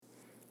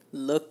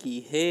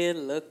Looky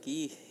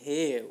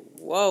here.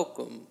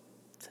 Welcome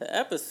to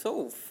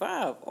episode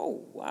 5.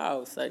 Oh,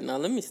 wow. It's like, now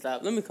let me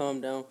stop. Let me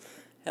calm down.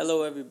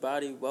 Hello,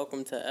 everybody.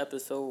 Welcome to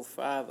episode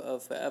 5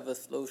 of Forever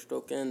Slow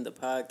Stroking, the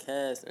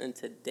podcast. And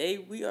today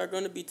we are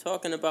going to be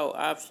talking about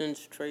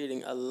options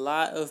trading. A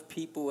lot of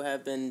people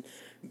have been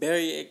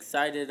very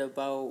excited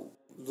about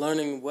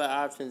learning what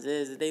options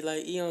is. They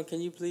like, Eon,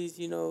 can you please,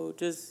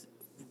 just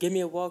give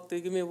me a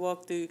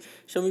walkthrough,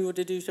 show me what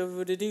to do, show me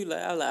what to do.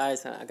 Like, I'm like, all right,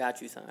 son, I got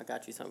you,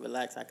 son,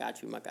 relax, I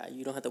got you, my guy.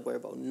 You don't have to worry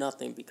about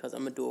nothing because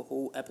I'm going to do a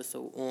whole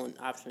episode on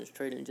options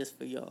trading just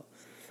for y'all.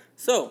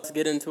 So, let's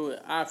get into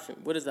it. Option.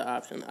 What is the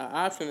option? An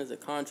option is a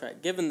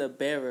contract giving the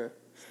bearer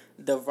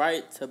the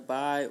right to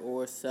buy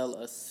or sell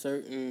a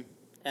certain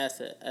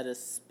asset at a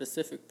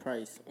specific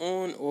price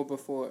on or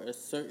before a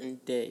certain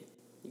day.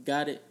 You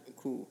got it?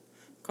 Cool.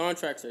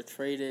 Contracts are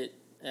traded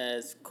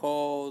as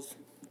calls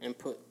and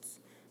puts.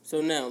 So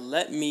now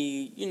let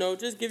me,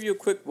 just give you a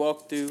quick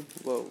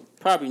walkthrough. Well,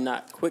 probably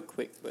not quick,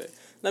 but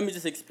let me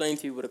just explain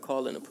to you what a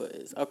call and a put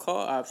is. A call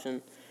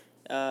option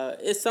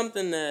is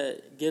something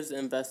that gives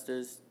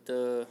investors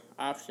the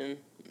option,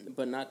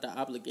 but not the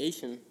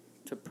obligation,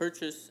 to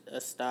purchase a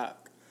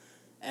stock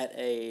at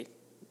a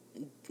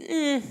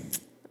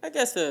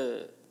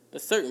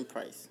certain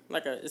price.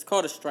 It's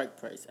called a strike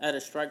price. At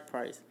a strike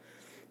price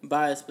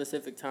by a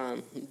specific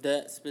time.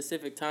 That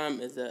specific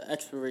time is the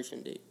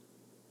expiration date.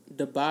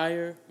 The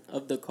buyer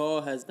of the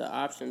call has the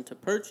option to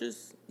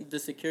purchase the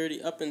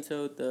security up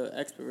until the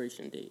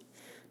expiration date.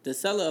 The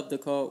seller of the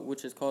call,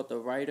 which is called the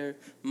writer,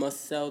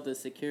 must sell the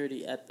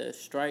security at the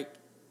strike,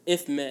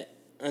 if met,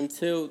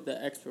 until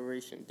the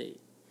expiration date.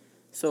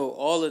 So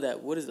all of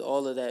that, what does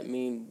all of that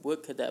mean?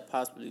 What could that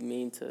possibly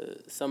mean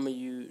to some of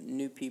you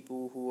new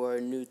people who are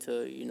new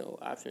to,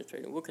 options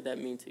trading? What could that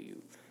mean to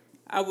you?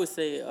 I would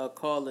say a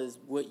call is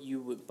what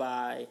you would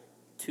buy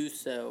to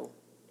sell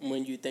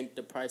when you think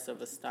the price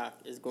of a stock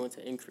is going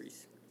to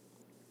increase.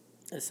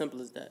 As simple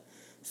as that.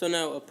 So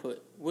now a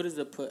put. What is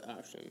a put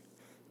option?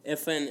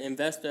 If an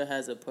investor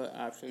has a put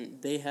option,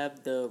 they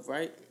have the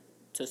right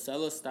to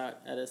sell a stock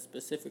at a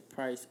specific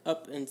price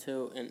up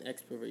until an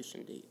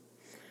expiration date.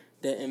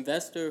 The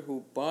investor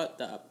who bought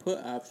the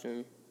put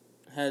option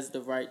has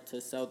the right to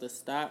sell the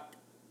stock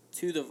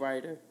to the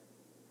writer.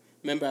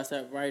 Remember I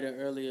said writer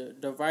earlier.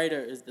 The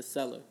writer is the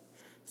seller.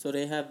 So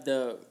they have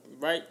the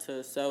right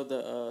to sell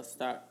the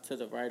stock to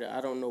the writer.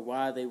 I don't know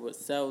why they would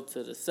sell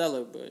to the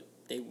seller, but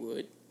they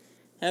would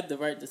have the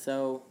right to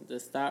sell the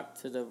stock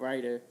to the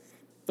writer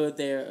for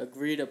their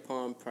agreed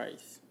upon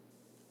price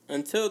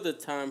until the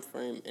time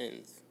frame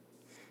ends.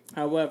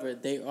 However,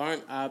 they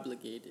aren't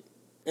obligated.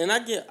 And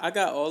I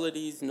got all of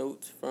these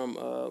notes from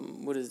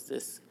what is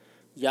this?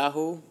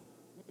 Yahoo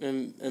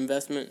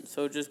Investment.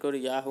 So just go to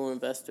Yahoo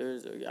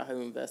Investors or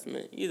Yahoo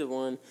Investment, either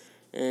one,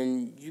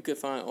 and you can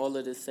find all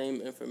of the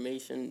same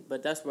information.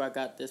 But that's where I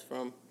got this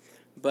from.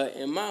 But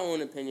in my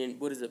own opinion,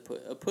 what is a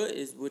put? A put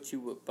is what you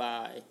would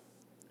buy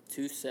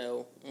to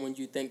sell when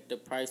you think the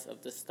price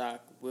of the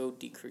stock will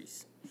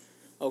decrease.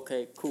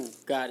 Okay, cool,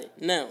 got it.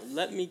 Now,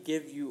 let me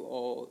give you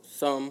all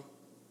some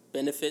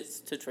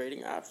benefits to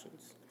trading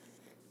options.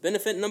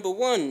 Benefit number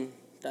 1.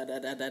 Da da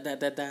da da da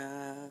da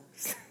da.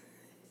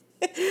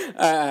 All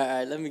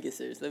right. Let me get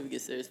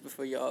serious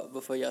before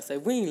y'all say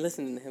we ain't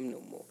listening to him no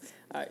more.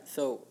 All right.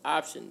 So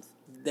options,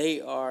 they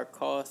are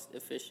cost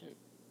efficient.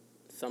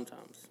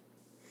 Sometimes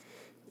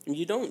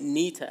you don't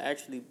need to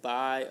actually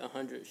buy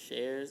 100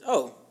 shares.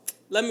 Oh,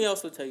 let me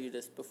also tell you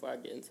this before I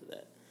get into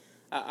that.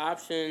 An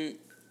option,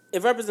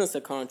 it represents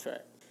a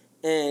contract,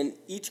 and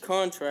each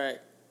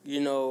contract,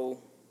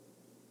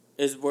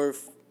 is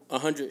worth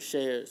 100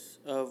 shares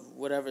of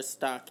whatever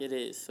stock it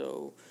is.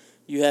 So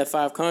you have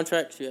 5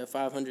 contracts, you have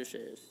 500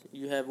 shares.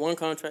 You have 1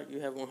 contract, you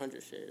have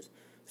 100 shares.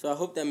 So I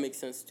hope that makes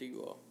sense to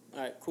you all. All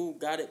right, cool,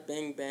 got it,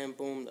 bang, bam,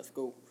 boom, let's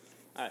go.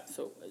 All right,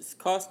 so it's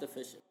cost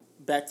efficient.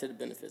 Back to the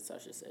benefits, I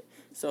should say.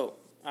 So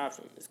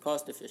option is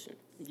cost efficient.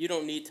 You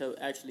don't need to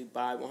actually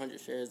buy 100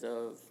 shares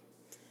of,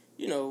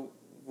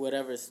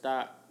 whatever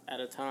stock at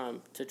a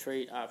time to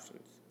trade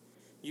options.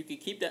 You could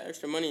keep that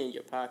extra money in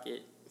your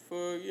pocket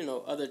for,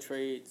 other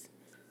trades.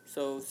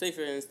 So, say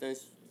for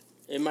instance,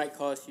 it might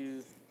cost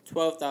you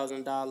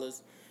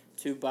 $12,000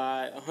 to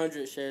buy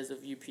 100 shares of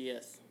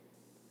UPS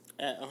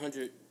at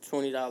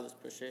 $120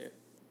 per share.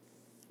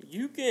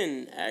 You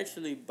can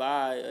actually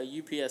buy a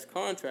UPS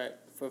contract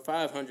for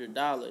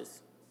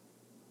 $500.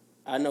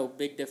 I know,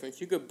 big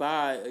difference. You could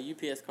buy a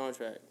UPS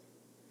contract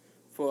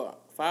for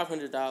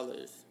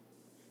 $500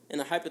 in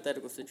a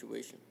hypothetical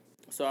situation.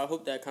 So I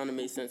hope that kind of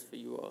made sense for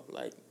you all.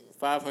 Like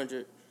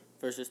 500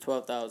 versus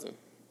 12,000.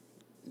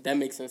 That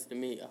makes sense to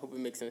me. I hope it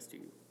makes sense to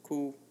you.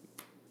 Cool.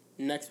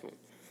 Next one.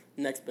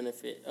 Next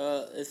benefit.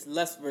 It's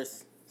less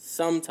risk.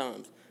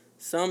 Sometimes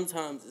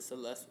it's a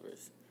less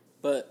risk.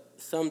 But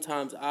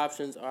sometimes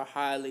options are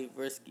highly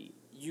risky.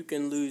 You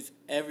can lose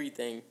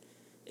everything.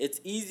 It's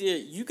easier.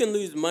 You can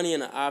lose money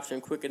in an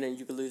option quicker than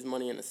you can lose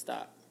money in a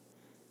stock.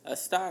 A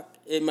stock,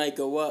 it might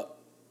go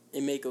up,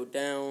 it may go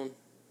down,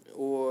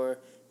 or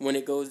when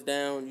it goes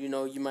down,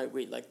 you might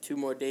wait like 2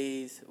 more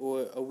days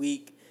or a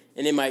week,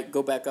 and it might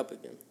go back up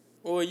again.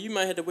 Or you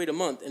might have to wait a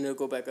month, and it'll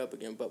go back up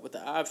again. But with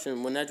the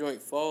option, when that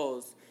joint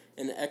falls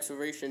and the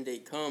expiration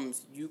date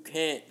comes, you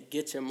can't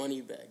get your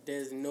money back.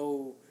 There's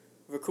no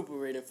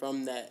recuperating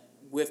from that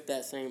with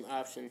that same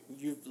option.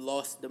 You've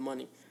lost the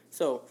money.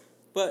 So,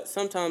 but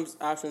sometimes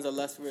options are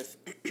less risk.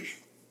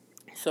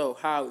 So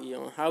how,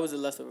 how is it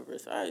less of a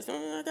risk? All right, so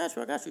I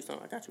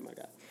got you, my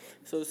guy.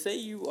 So say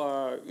you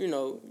are,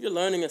 you're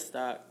learning a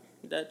stock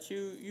that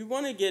you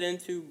want to get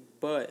into,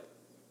 but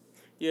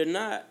you're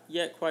not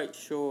yet quite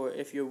sure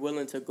if you're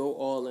willing to go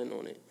all in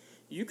on it.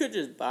 You could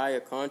just buy a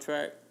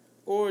contract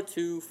or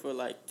two for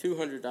like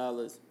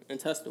 $200 and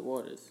test the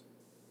waters.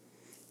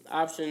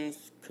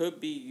 Options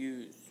could be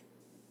used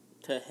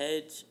to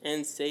hedge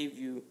and save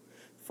you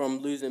from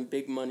losing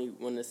big money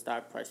when the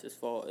stock prices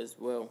fall as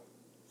well.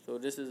 So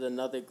this is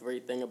another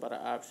great thing about an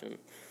option.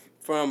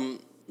 From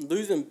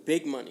losing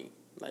big money,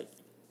 like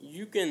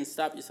you can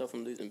stop yourself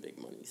from losing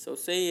big money. So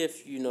say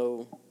if,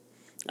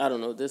 I don't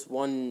know,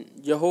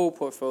 your whole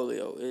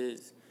portfolio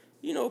is,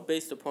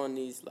 based upon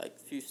these like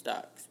few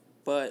stocks,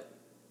 but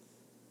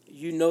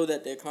you know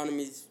that the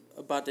economy's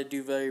about to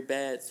do very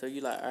bad. So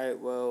you're like, all right,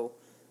 well,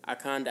 I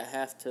kind of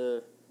have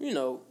to,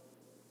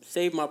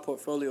 save my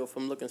portfolio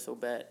from looking so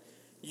bad.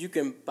 You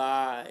can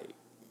buy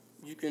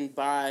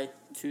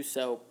to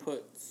sell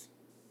puts.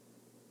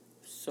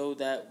 So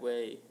that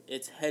way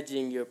it's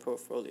hedging your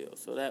portfolio.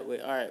 So that way,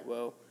 all right,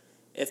 well,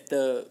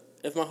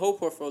 if my whole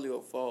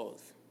portfolio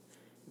falls,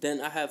 then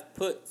I have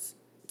puts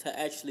to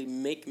actually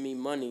make me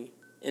money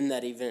in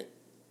that event,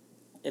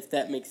 if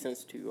that makes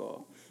sense to you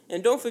all.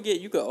 And don't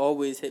forget, you could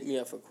always hit me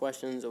up for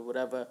questions or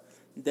whatever.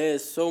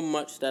 There's so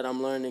much that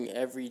I'm learning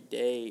every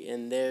day,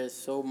 and there's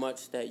so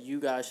much that you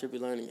guys should be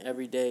learning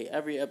every day.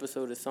 Every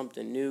episode is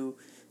something new.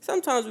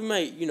 Sometimes we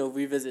might,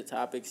 revisit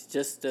topics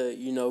just to,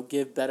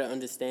 give better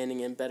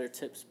understanding and better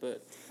tips.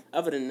 But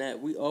other than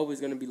that, we always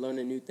going to be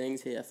learning new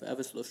things here at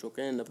Forever Slow Stroker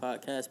in the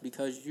podcast,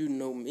 because you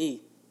know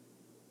me.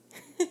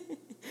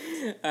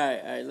 All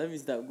right, let me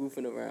stop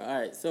goofing around. All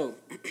right, so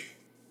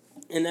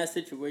in that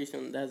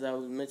situation, as I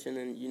was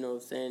mentioning,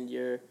 saying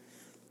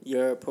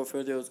your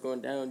portfolio is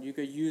going down, you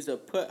could use a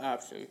put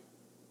option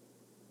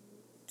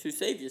to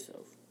save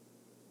yourself.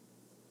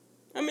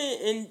 I mean,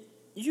 and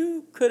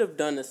you could have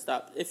done a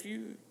stop. If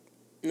you,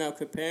 now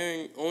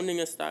comparing owning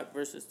a stock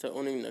versus to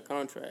owning the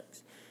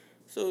contracts.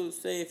 So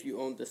say if you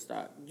owned the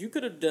stock, you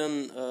could have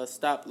done a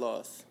stop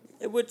loss,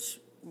 which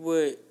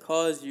would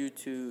cause you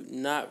to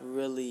not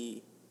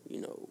really,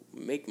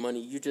 make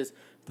money. You just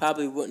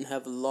probably wouldn't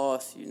have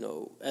lost,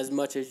 as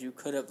much as you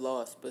could have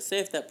lost. But say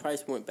if that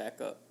price went back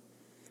up,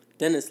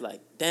 then it's like,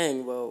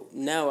 dang, well,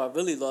 now I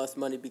really lost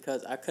money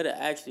because I could have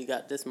actually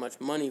got this much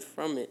money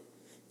from it,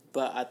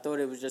 but I thought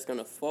it was just going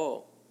to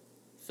fall.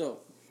 So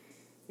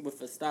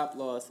with a stop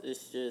loss,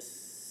 it's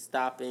just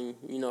stopping,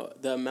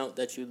 the amount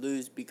that you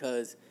lose,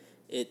 because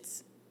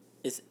it's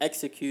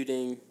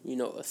executing,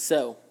 a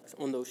sell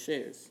on those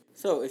shares.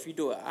 So if you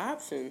do an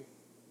option,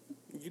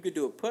 you could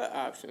do a put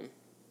option,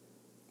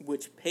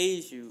 which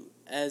pays you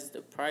as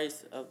the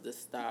price of the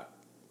stock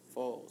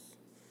falls.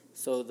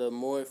 So the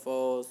more it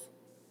falls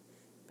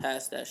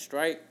past that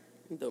strike,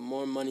 the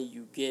more money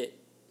you get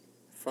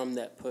from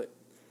that put.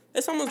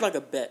 It's almost like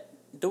a bet.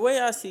 The way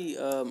I see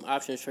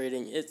options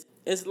trading,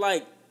 it's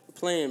like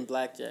playing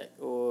blackjack,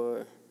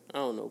 or I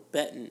don't know,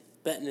 betting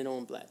it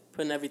on black,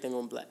 putting everything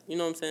on black. You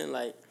know what I'm saying?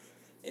 Like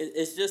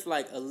it's just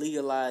like a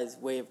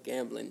legalized way of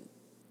gambling.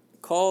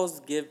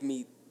 Calls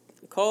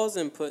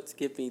and puts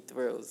give me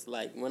thrills.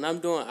 Like when I'm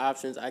doing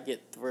options, I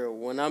get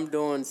thrilled. When I'm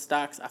doing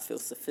stocks, I feel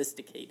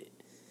sophisticated.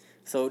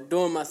 So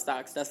doing my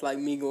stocks, that's like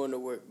me going to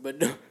work. But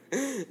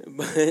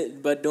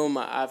but doing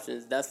my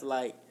options, that's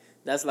like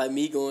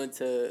me going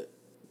to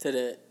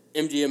the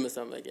MGM or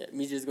something like that.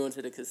 Me just going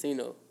to the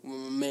casino with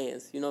my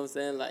mans. You know what I'm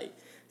saying? Like,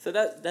 so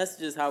that's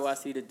just how I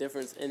see the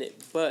difference in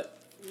it. But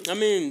I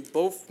mean,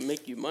 both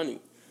make you money.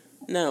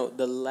 Now,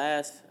 the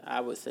last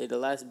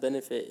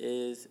benefit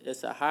is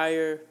it's a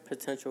higher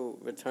potential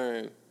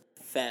return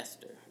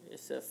faster.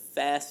 It's a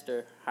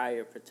faster,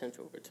 higher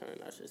potential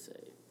return, I should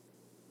say.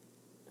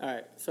 All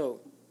right,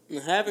 so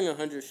having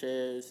 100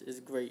 shares is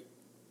great,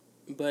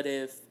 but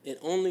if it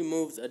only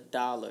moves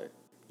 $1,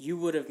 you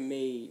would have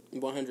made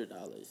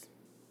 $100.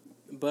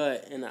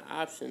 But in an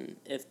option,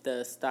 if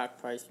the stock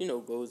price,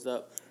 goes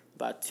up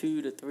by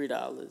 $2 to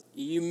 $3,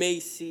 you may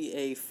see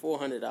a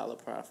 $400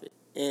 profit.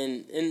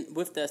 And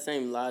with that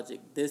same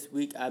logic, this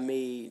week I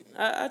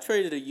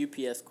traded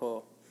a UPS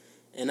call,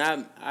 and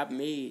I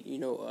made, a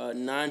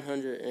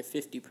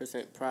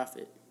 950%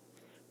 profit,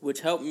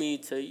 which helped me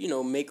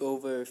to, make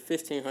over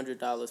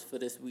 $1,500 for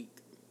this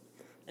week.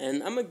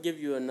 And I'm going to give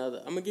you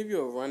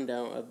a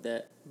rundown of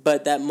that.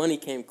 But that money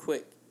came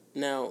quick.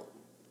 Now,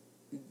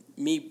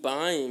 me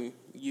buying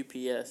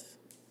UPS,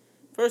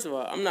 first of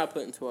all, I'm not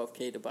putting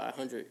 $12K to buy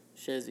 100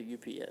 shares of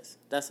UPS.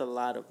 That's a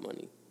lot of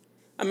money.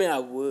 I mean, I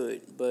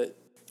would, but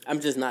I'm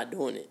just not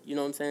doing it. You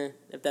know what I'm saying?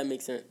 If that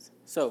makes sense.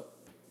 So,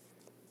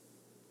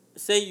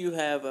 say you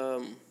have,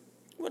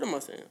 what am I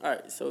saying? All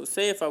right, so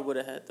say if I would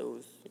have had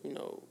those,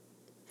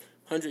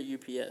 100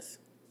 UPS.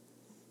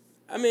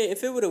 I mean,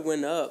 if it would have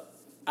went up,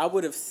 I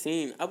would have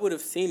seen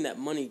that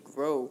money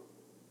grow,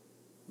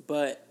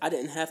 but I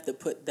didn't have to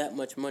put that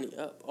much money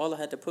up. All I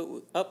had to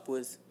put up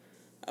was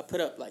I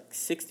put up like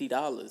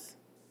 $60,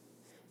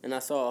 and I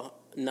saw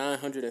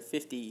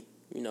 950,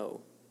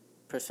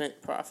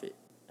 percent profit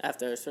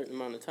after a certain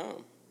amount of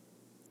time,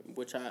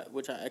 which I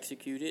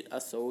executed. I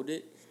sold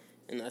it,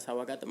 and that's how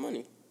I got the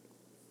money.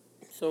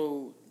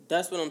 So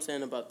that's what I'm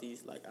saying about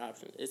these like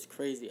options. It's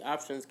crazy.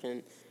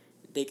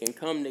 They can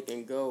come, they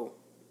can go.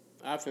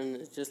 Option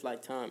is just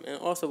like time, and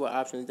also with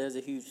options, there's a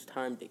huge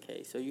time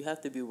decay. So you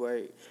have to be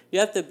worried. You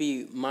have to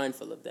be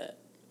mindful of that.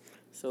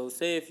 So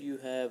say if you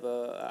have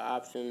a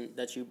option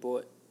that you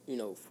bought,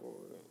 for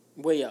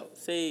way out.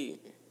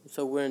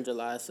 So we're in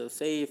July. So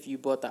say if you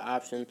bought the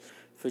option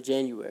for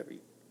January.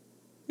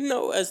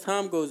 As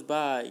time goes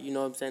by, you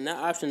know what I'm saying, that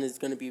option is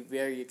going to be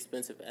very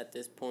expensive at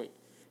this point,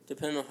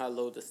 depending on how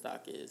low the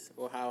stock is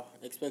or how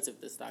expensive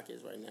the stock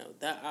is right now.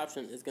 That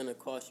option is going to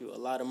cost you a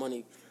lot of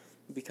money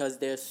because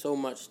there's so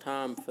much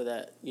time for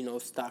that,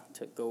 stock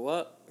to go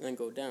up and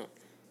go down.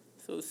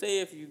 So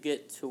say if you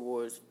get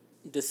towards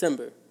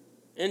December.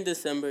 In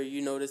December,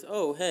 you notice,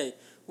 oh, hey,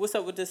 what's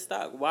up with this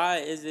stock? Why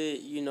is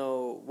it,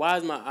 why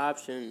is my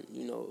option,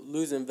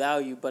 losing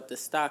value, but the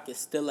stock is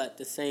still at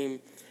the same,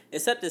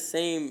 it's at the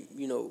same,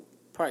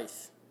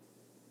 price.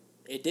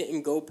 It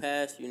didn't go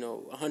past,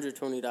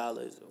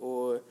 $120,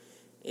 or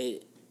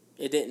it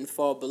didn't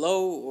fall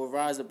below or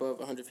rise above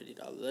 $150.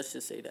 Let's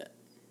just say that.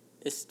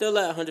 It's still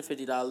at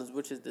 $150,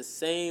 which is the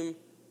same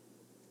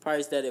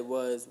price that it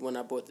was when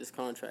I bought this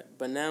contract.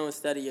 But now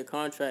instead of your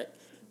contract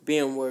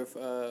being worth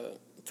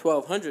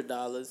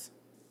 $1,200,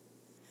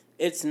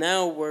 it's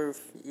now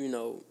worth,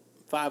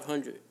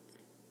 $500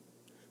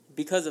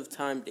 because of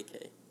time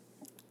decay.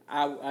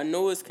 I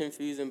know it's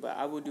confusing, but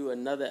I will do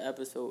another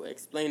episode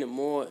explaining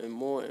more and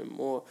more and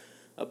more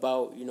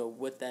about,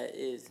 what that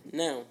is.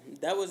 Now,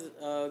 that was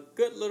a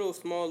good little,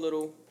 small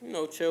little,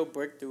 chill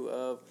breakthrough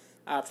of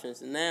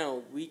options.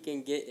 Now, we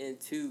can get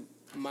into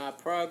my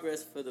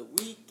progress for the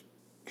week.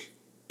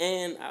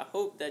 And I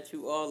hope that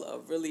you all are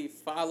really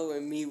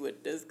following me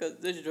with this, because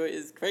this joint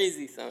is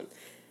crazy, son.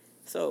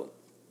 So,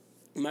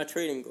 my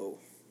trading goal,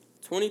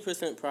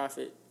 20%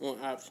 profit on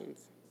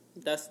options.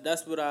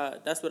 That's what I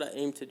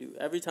aim to do.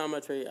 Every time I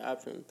trade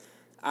options,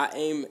 I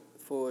aim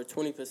for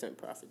 20%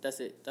 profit. That's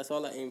it. That's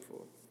all I aim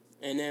for.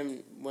 And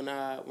then when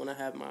I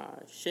have my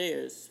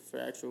shares for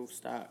actual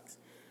stocks,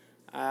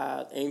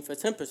 I aim for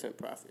 10%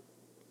 profit.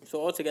 So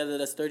altogether,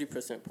 that's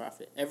 30%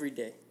 profit every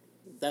day.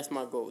 That's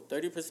my goal.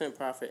 30%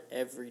 profit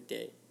every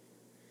day.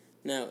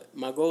 Now,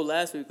 my goal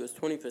last week was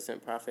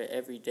 20% profit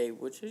every day,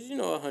 which is,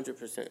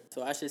 100%.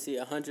 So I should see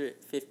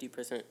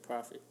 150%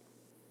 profit.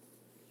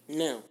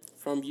 Now,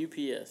 from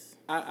UPS,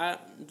 I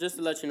just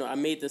to let you know, I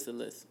made this a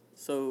list.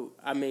 So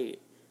I made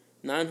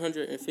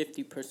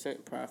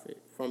 950%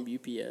 profit from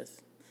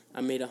UPS.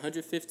 I made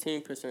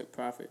 115%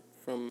 profit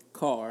from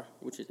CAR,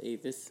 which is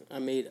Avis. I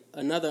made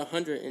another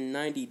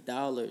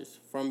 $190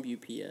 from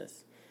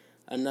UPS.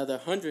 Another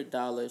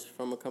 $100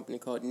 from a company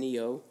called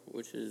NIO,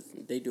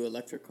 they do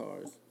electric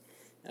cars.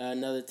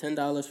 Another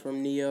 $10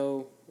 from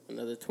NIO.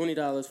 Another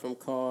 $20 from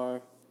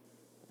CAR.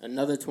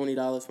 Another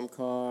 $20 from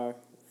CAR.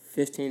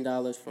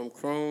 $15 from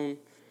Krone,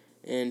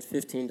 and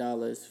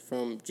 $15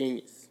 from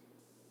Genius.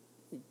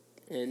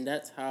 And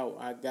that's how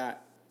I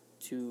got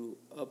to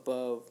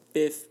above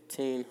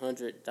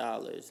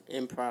 $1,500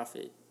 in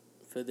profit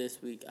for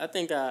this week. I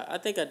think I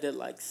did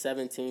like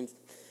 $1,700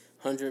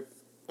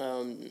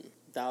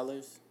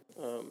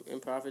 in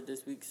profit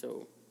this week.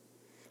 So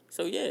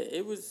yeah,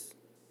 it was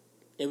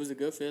a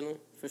good feeling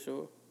for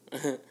sure.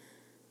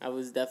 I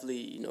was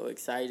definitely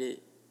excited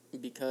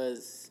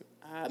because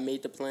I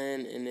made the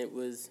plan and it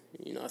was,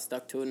 I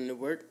stuck to it and it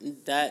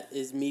worked. That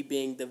is me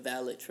being the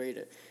valid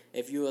trader.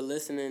 If you are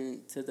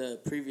listening to the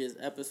previous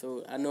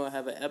episode, I know I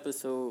have an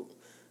episode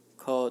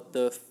called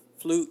The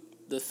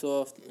Flute, The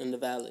Soft, and The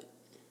Valid.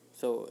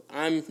 So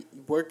I'm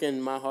working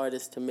my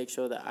hardest to make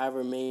sure that I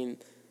remain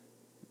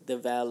the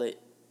valid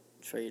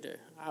trader.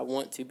 I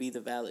want to be the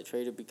valid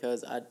trader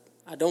because I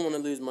don't want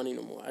to lose money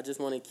no more. I just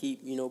want to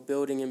keep,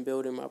 building and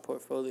building my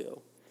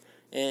portfolio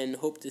and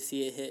hope to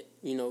see it hit,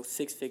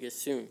 6 figures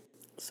soon.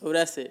 So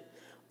that's it.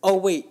 Oh,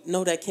 wait.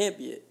 No, that can't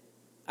be it.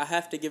 I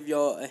have to give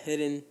y'all a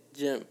hidden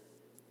gem.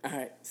 All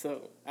right.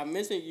 So I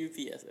mentioned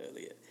UPS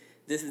earlier.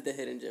 This is the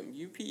hidden gem.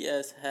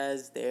 UPS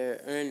has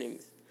their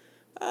earnings.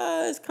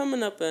 It's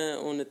coming up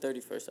on the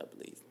 31st, I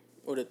believe,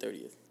 or the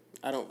 30th.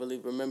 I don't really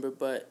remember,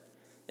 but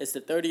it's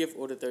the 30th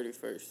or the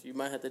 31st. You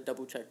might have to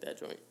double check that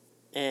joint.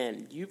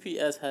 And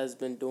UPS has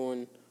been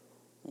doing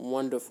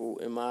wonderful,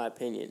 in my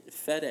opinion.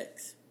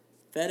 FedEx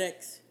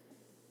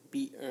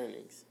beat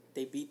earnings.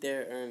 They beat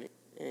their earnings.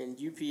 And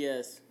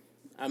UPS,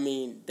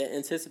 the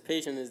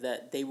anticipation is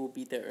that they will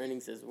beat their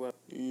earnings as well.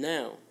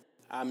 Now,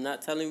 I'm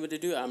not telling you what to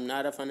do. I'm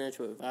not a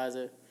financial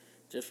advisor.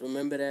 Just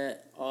remember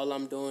that. All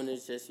I'm doing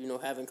is just,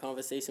 having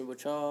conversation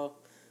with y'all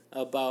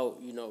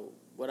about,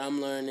 what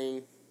I'm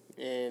learning,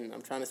 and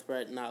I'm trying to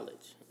spread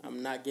knowledge.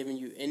 I'm not giving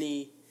you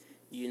any,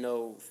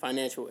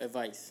 financial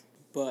advice.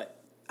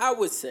 But I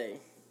would say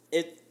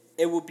it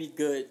would be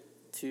good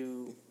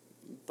to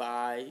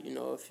buy,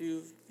 a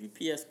few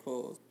UPS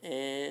coils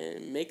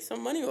and make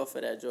some money off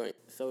of that joint.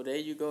 So there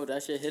you go.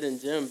 That's your hidden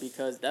gem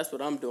because that's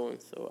what I'm doing.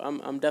 So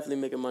I'm definitely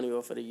making money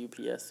off of the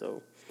UPS.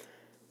 So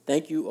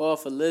thank you all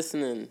for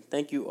listening.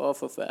 Thank you all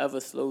for forever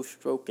slow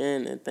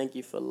stroking, and thank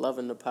you for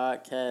loving the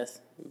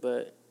podcast.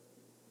 But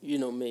you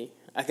know me,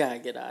 I gotta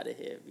get out of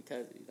here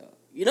because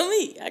you know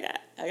me. I got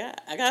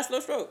a slow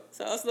stroke,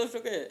 so I'll slow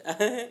stroke it.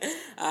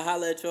 I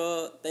holla at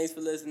y'all. Thanks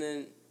for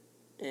listening,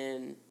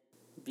 and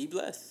be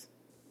blessed.